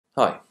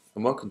Hi,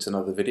 and welcome to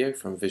another video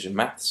from Vision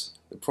Maths,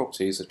 the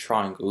properties of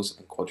triangles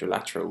and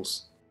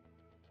quadrilaterals.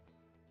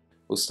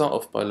 We'll start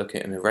off by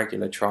looking at an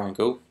irregular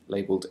triangle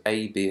labelled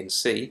A, B and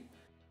C,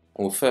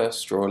 and we'll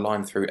first draw a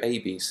line through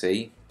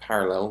ABC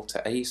parallel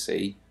to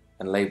AC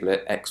and label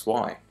it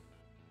XY.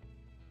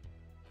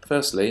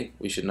 Firstly,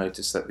 we should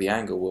notice that the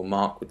angle we'll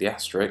mark with the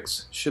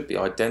asterisks should be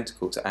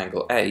identical to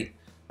angle A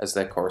as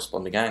their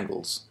corresponding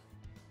angles.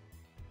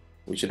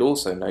 We should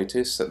also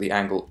notice that the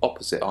angle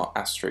opposite our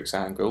asterisk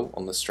angle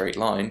on the straight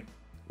line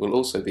will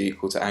also be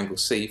equal to angle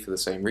C for the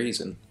same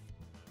reason.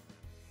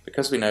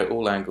 Because we know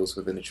all angles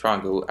within a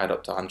triangle add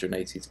up to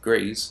 180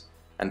 degrees,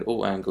 and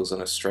all angles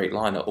on a straight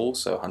line are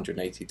also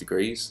 180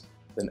 degrees,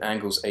 then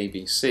angles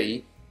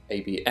ABC,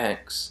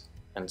 ABX,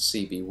 and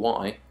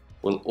CBY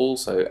will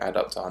also add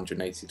up to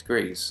 180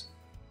 degrees.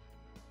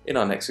 In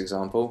our next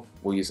example,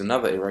 we'll use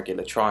another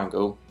irregular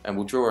triangle and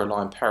we'll draw a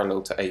line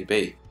parallel to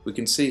AB. We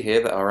can see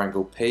here that our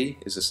angle P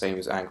is the same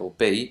as angle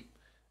B,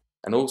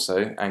 and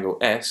also angle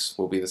S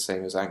will be the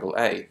same as angle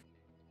A.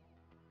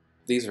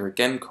 These are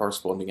again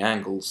corresponding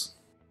angles.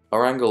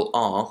 Our angle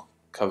R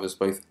covers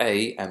both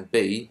A and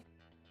B.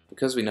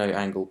 Because we know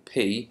angle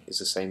P is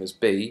the same as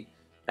B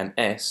and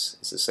S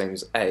is the same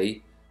as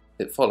A,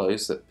 it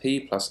follows that P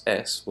plus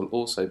S will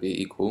also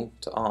be equal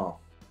to R.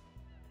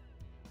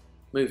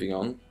 Moving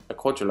on, a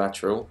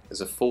quadrilateral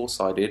is a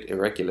four-sided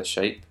irregular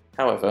shape.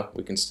 However,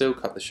 we can still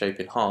cut the shape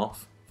in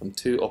half from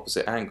two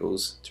opposite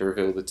angles to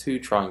reveal the two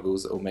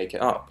triangles that will make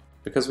it up.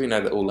 Because we know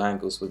that all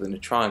angles within a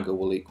triangle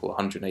will equal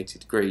 180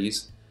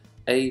 degrees,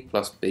 A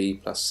plus B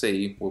plus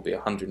C will be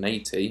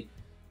 180,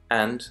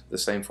 and the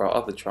same for our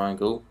other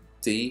triangle,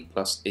 D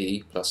plus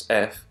E plus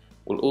F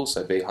will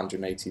also be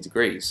 180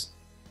 degrees.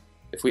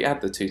 If we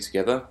add the two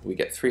together, we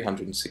get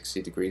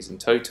 360 degrees in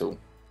total.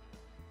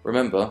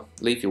 Remember,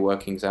 leave your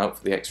workings out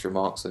for the extra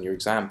marks on your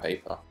exam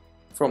paper.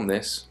 From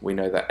this, we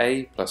know that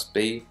A plus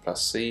B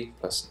plus C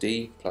plus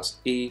D plus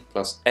E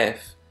plus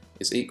F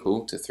is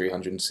equal to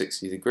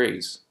 360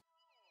 degrees.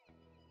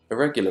 A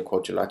regular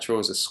quadrilateral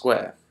is a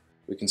square.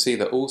 We can see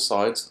that all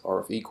sides are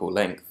of equal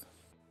length.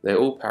 They are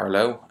all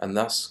parallel and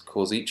thus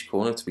cause each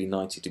corner to be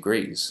 90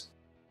 degrees.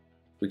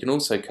 We can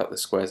also cut the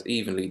squares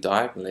evenly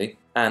diagonally,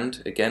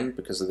 and again,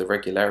 because of the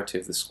regularity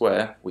of the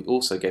square, we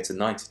also get a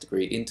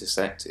 90-degree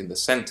intersect in the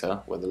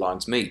centre where the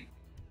lines meet.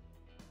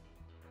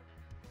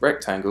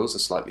 Rectangles are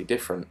slightly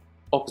different.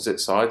 Opposite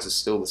sides are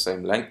still the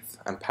same length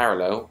and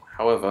parallel,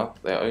 however,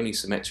 they are only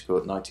symmetrical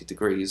at 90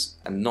 degrees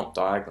and not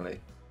diagonally.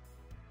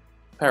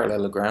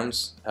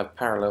 Parallelograms have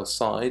parallel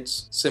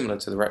sides, similar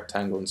to the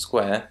rectangle and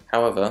square,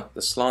 however,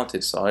 the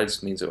slanted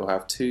sides means it will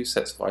have two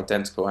sets of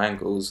identical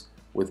angles,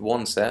 with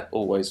one set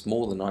always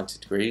more than 90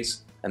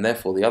 degrees, and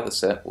therefore the other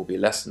set will be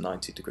less than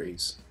 90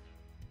 degrees.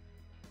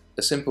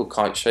 A simple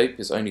kite shape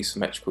is only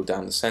symmetrical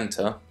down the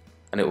centre,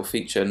 and it will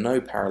feature no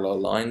parallel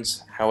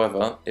lines,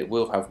 however it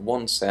will have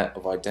one set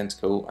of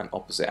identical and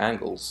opposite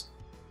angles.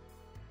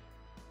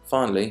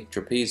 Finally,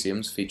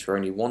 trapeziums feature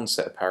only one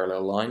set of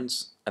parallel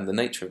lines, and the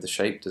nature of the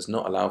shape does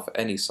not allow for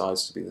any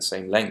sides to be the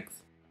same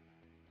length.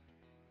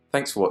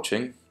 Thanks for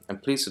watching,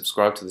 and please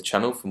subscribe to the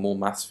channel for more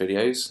maths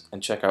videos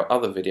and check out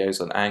other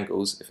videos on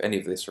angles if any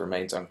of this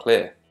remains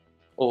unclear.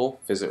 Or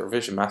visit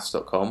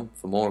revisionmaths.com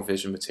for more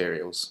revision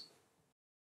materials.